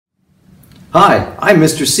Hi, I'm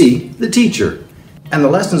Mr. C, the teacher, and the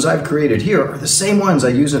lessons I've created here are the same ones I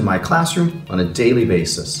use in my classroom on a daily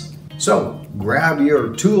basis. So grab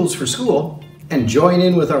your tools for school and join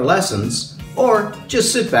in with our lessons, or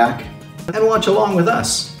just sit back and watch along with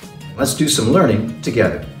us. Let's do some learning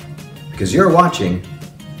together, because you're watching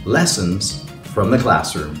Lessons from the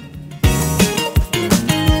Classroom.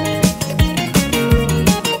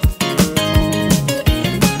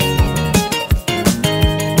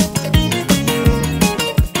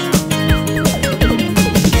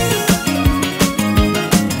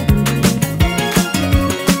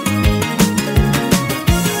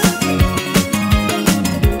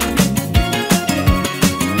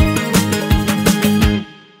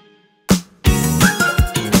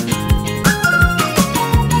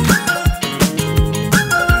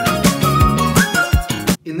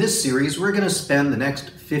 In this series, we're going to spend the next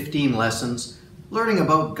 15 lessons learning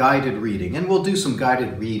about guided reading, and we'll do some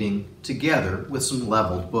guided reading together with some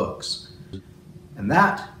leveled books. And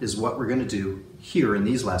that is what we're going to do here in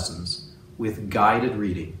these lessons with guided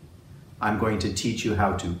reading. I'm going to teach you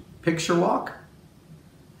how to picture walk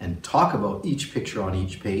and talk about each picture on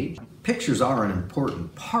each page. Pictures are an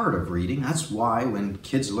important part of reading. That's why when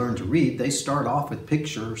kids learn to read, they start off with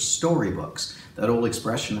picture storybooks. That old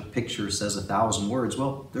expression, a picture says 1,000 words,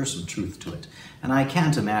 well, there's some truth to it. And I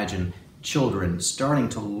can't imagine children starting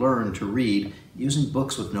to learn to read using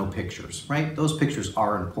books with no pictures, right? Those pictures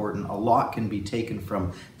are important. A lot can be taken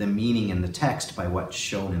from the meaning in the text by what's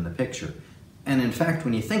shown in the picture. And in fact,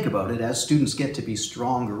 when you think about it, as students get to be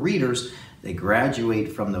stronger readers, they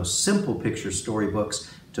graduate from those simple picture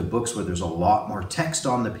storybooks to books where there's a lot more text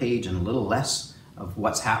on the page and a little less of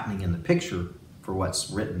what's happening in the picture for what's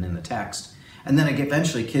written in the text. And then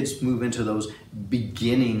eventually kids move into those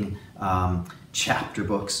beginning chapter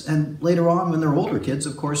books. And later on, when they're older kids,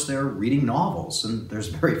 of course, they're reading novels. And there's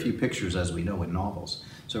very few pictures, as we know, in novels.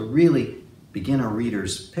 So really, beginner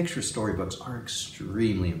readers, picture storybooks are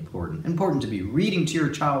extremely important. Important to be reading to your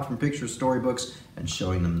child from picture storybooks and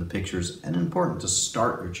showing them the pictures, and important to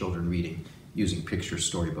start your children reading using picture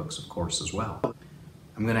storybooks, of course, as well.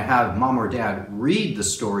 I'm going to have mom or dad read the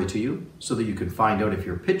story to you so that you can find out if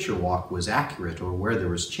your picture walk was accurate or where there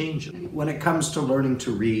was change. When it comes to learning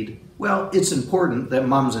to read, well, it's important that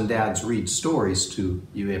moms and dads read stories to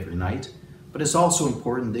you every night, but it's also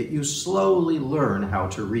important that you slowly learn how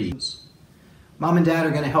to read. Mom and dad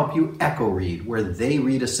are going to help you echo read, where they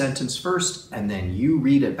read a sentence first and then you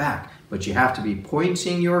read it back. But you have to be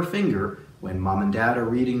pointing your finger when mom and dad are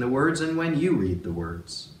reading the words and when you read the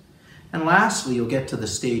words. And lastly, you'll get to the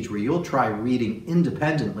stage where you'll try reading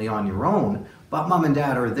independently on your own, but mom and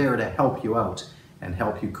dad are there to help you out and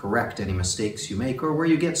help you correct any mistakes you make or where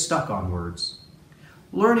you get stuck on words.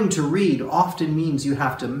 Learning to read often means you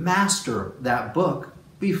have to master that book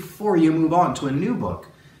before you move on to a new book.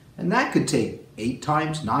 And that could take 8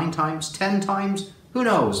 times, 9 times, 10 times, who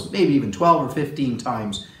knows, maybe even 12 or 15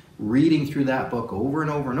 times reading through that book over and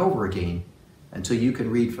over and over again until you can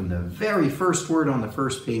read from the very first word on the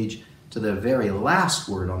first page to the very last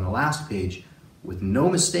word on the last page with no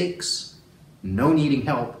mistakes, no needing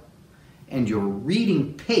help, and your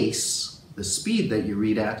reading pace, the speed that you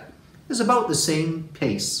read at, is about the same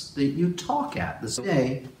pace that you talk at.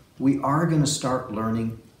 Today, we are going to start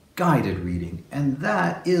learning guided reading, and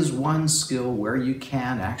that is one skill where you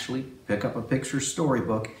can actually pick up a picture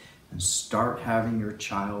storybook and start having your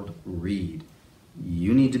child read.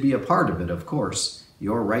 You need to be a part of it, of course.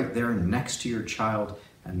 You're right there next to your child,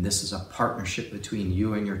 and this is a partnership between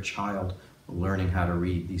you and your child learning how to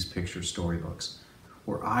read these picture storybooks,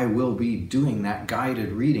 where I will be doing that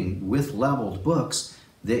guided reading with leveled books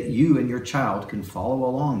that you and your child can follow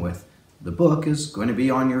along with. The book is going to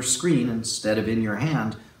be on your screen instead of in your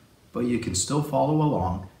hand, but you can still follow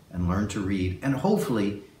along and learn to read, and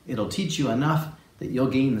hopefully it'll teach you enough that you'll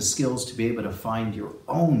gain the skills to be able to find your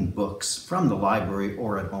own books from the library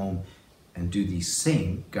or at home and do these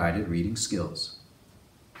same guided reading skills.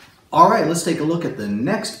 All right, let's take a look at the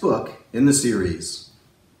next book in the series.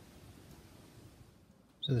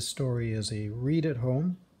 So the story is a read at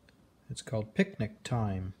home. It's called Picnic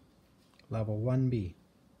Time, Level 1B.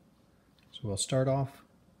 So we'll start off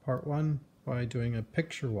part 1 by doing a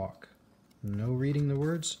picture walk. No reading the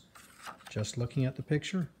words, just looking at the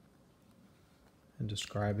picture and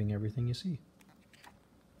describing everything you see.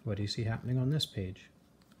 What do you see happening on this page?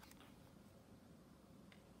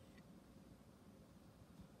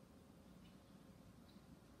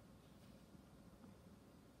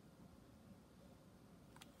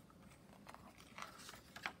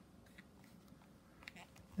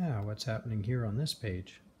 Now, what's happening here on this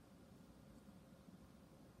page?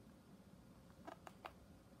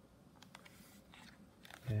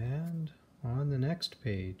 next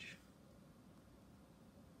page.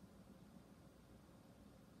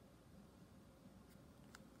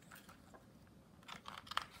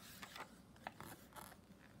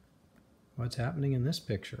 What's happening in this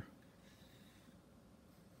picture?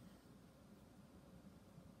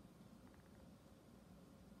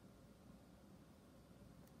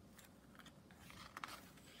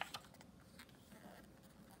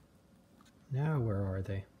 Now where are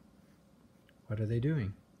they? What are they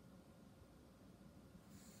doing?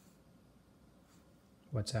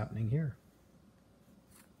 What's happening here?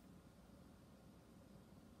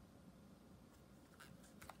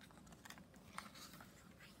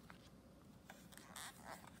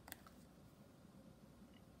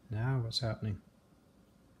 Now what's happening?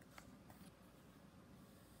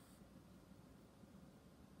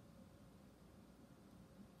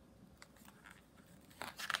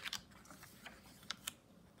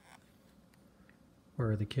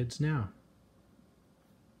 Where are the kids now?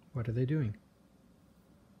 What are they doing?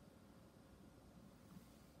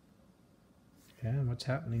 And what's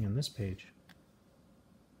happening on this page?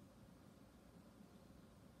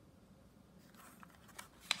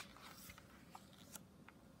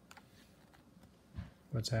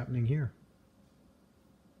 What's happening here?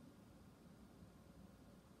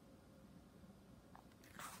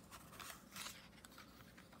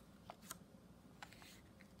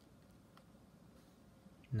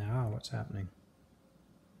 Now what's happening?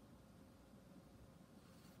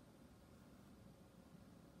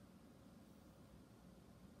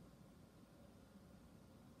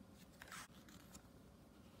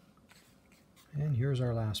 And here's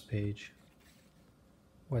our last page.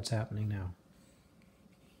 What's happening now?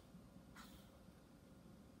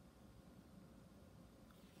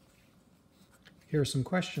 Here are some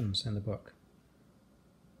questions in the book.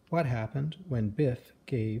 What happened when Biff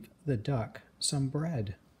gave the duck some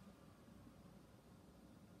bread?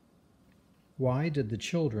 Why did the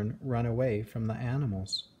children run away from the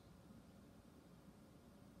animals?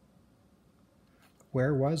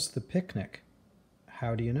 Where was the picnic?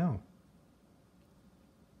 How do you know?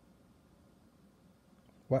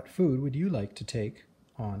 What food would you like to take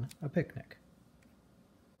on a picnic?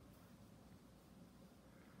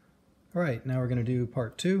 All right, now we're going to do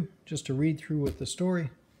part 2, just to read through with the story.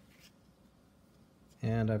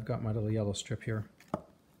 And I've got my little yellow strip here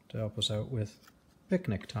to help us out with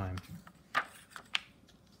picnic time.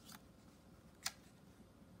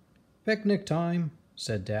 Picnic time,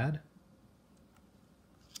 said Dad.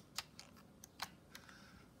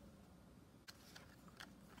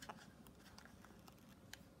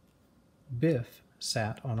 Biff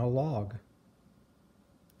sat on a log.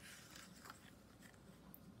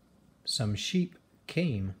 Some sheep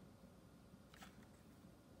came.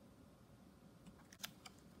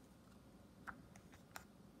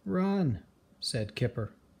 Run, said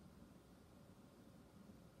Kipper.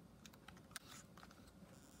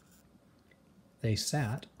 They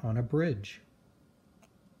sat on a bridge.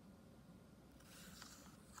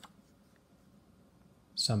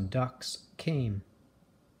 Some ducks came.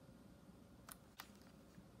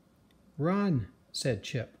 Run, said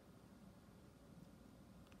Chip.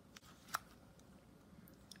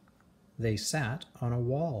 They sat on a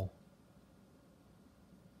wall.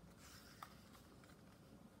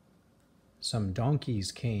 Some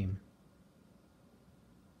donkeys came.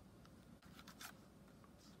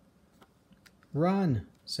 Run,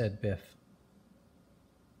 said Biff.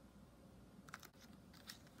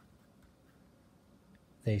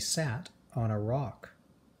 They sat on a rock.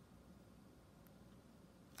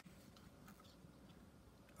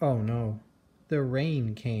 Oh no, the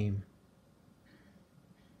rain came.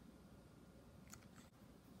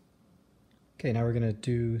 Okay, now we're going to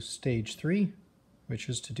do stage 3, which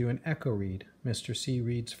is to do an echo read. Mr. C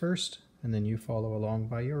reads first, and then you follow along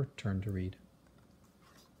by your turn to read.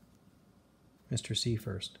 Mr. C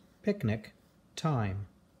first. Picnic time.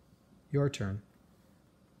 Your turn.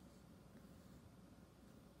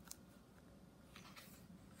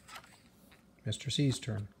 Mr. C's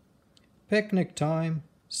turn. Picnic time,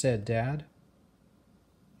 said Dad.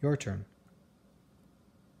 Your turn.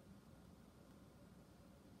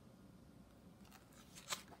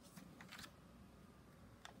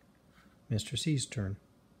 Mr. C's turn.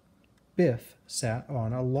 Biff sat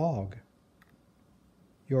on a log.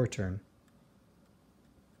 Your turn.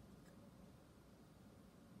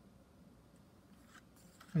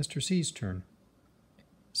 Mr. C's turn.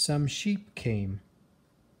 Some sheep came.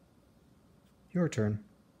 Your turn.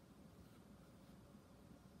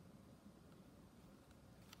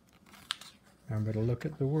 Remember to look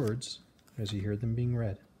at the words as you hear them being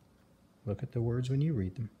read. Look at the words when you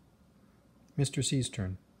read them. Mr. C's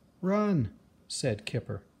turn. Run, said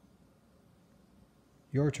Kipper.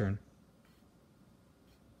 Your turn.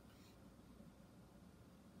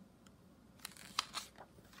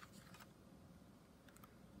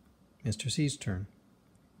 Mr. C's turn.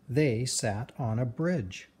 They sat on a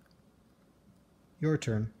bridge. Your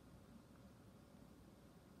turn.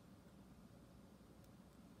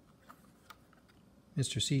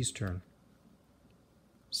 Mr. C's turn.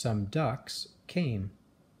 Some ducks came.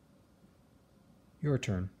 Your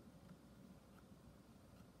turn.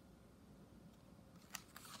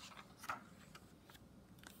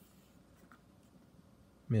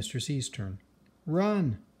 Mr. C's turn.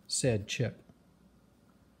 Run, said Chip.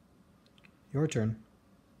 Your turn.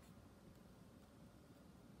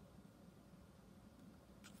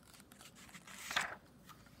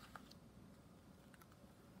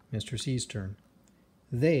 Mr. C's turn.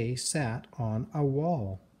 They sat on a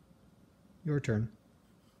wall. Your turn.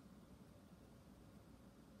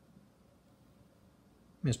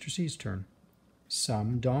 Mr. C's turn.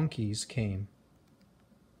 Some donkeys came.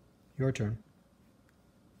 Your turn.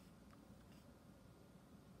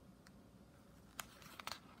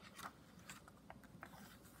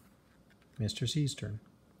 Mr. C's turn.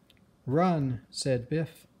 Run, said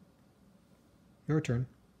Biff. Your turn.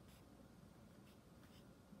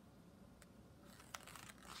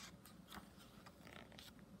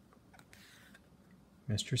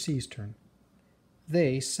 Mr. C's turn.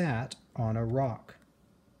 They sat on a rock.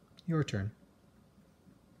 Your turn.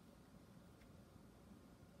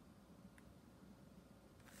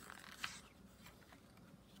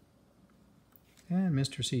 And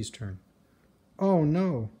Mr. C's turn. Oh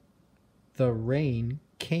no, the rain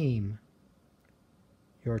came.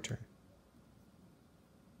 Your turn.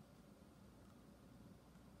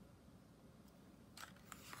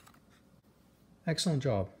 Excellent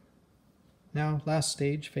job. Now, last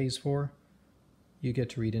stage, phase 4, you get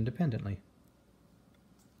to read independently.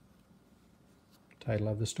 Title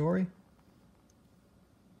of the story.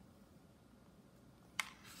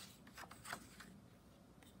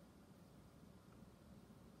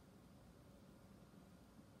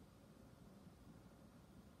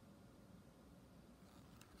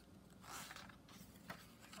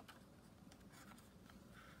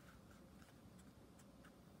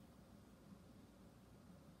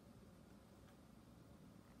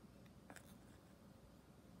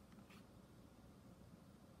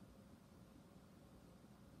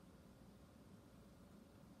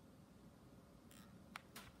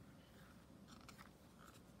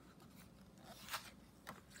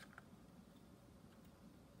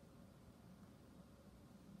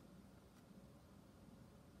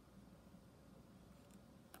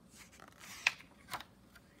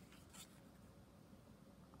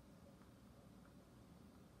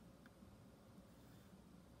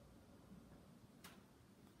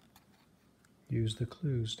 Use the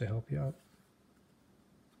clues to help you out.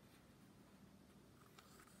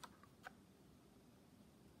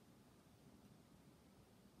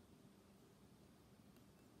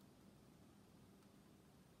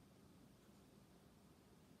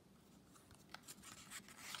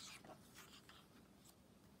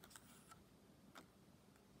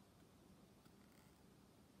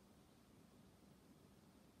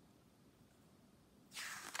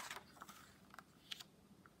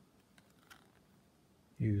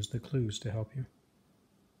 Use the clues to help you.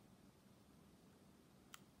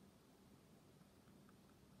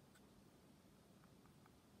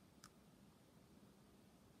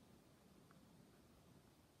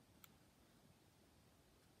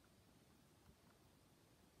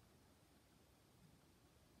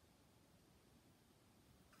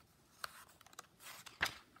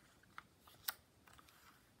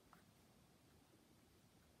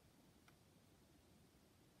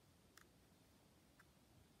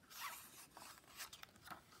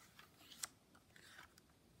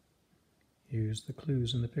 Use the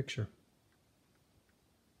clues in the picture.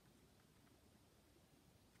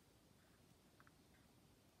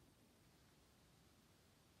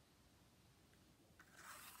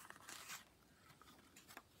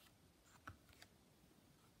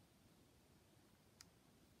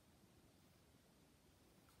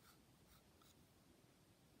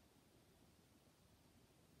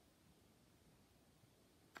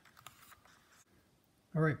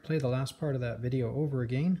 All right, play the last part of that video over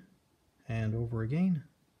again and over again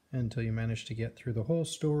until you manage to get through the whole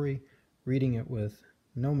story, reading it with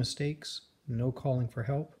no mistakes, no calling for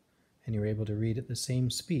help, and you're able to read at the same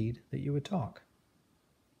speed that you would talk.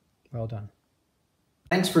 Well done.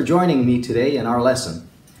 Thanks for joining me today in our lesson.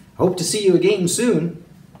 Hope to see you again soon.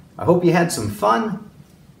 I hope you had some fun,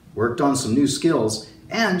 worked on some new skills,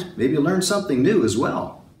 and maybe learned something new as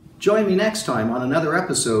well. Join me next time on another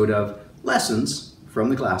episode of Lessons from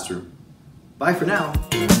the Classroom. Bye for now.